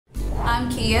I'm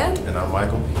Kia. And I'm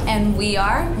Michael. And we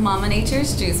are Mama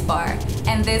Nature's Juice Bar.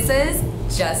 And this is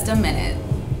Just a Minute.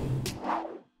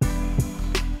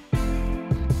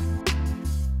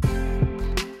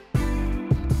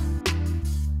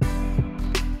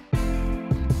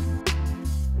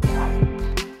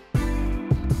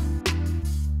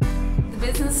 The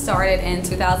business started in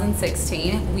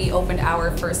 2016. We opened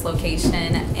our first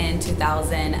location in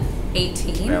 2018.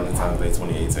 Valentine's Day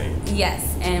 2018.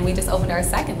 Yes, and we just opened our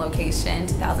second location in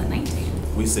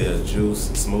 2019. We sell juice,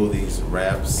 smoothies,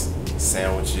 wraps,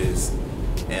 sandwiches,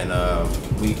 and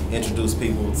we introduce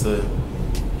people to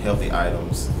healthy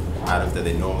items that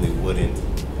they normally wouldn't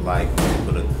like. We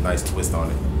put a nice twist on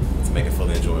it to make it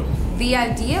fully enjoyable. The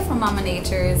idea for Mama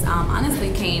Nature's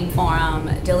honestly came from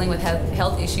dealing with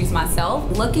health issues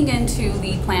myself. Looking into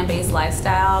the plant-based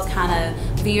lifestyle kind of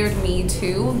veered me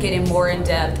to getting more in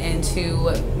depth into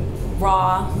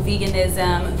raw,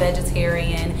 veganism,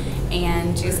 vegetarian,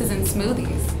 and juices and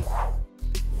smoothies.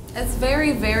 It's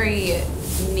very, very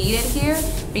needed here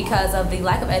because of the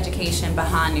lack of education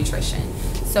behind nutrition.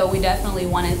 So we definitely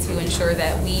wanted to ensure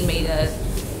that we made a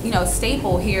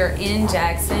staple here in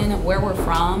Jackson, where we're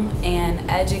from, and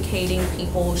educating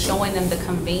people, showing them the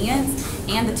convenience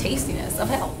and the tastiness of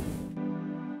health.